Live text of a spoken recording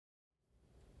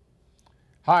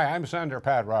Hi, I'm Senator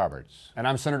Pat Roberts. And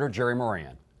I'm Senator Jerry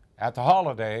Moran. At the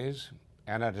holidays,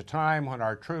 and at a time when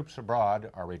our troops abroad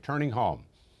are returning home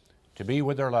to be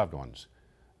with their loved ones,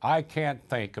 I can't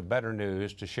think of better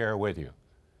news to share with you.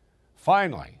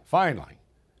 Finally,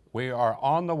 we are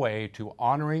on the way to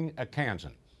honoring a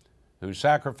Kansan whose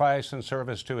sacrifice and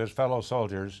service to his fellow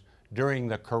soldiers during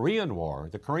the Korean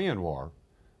War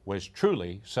was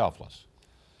truly selfless.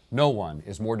 No one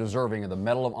is more deserving of the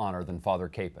Medal of Honor than Father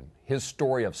Kapaun. His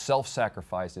story of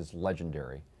self-sacrifice is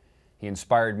legendary. He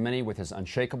inspired many with his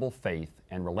unshakable faith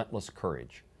and relentless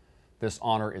courage. This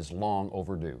honor is long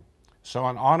overdue. So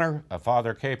in honor of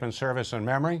Father Kapaun's service and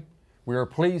memory, we are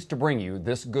pleased to bring you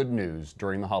this good news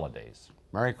during the holidays.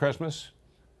 Merry Christmas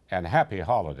and Happy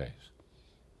Holidays.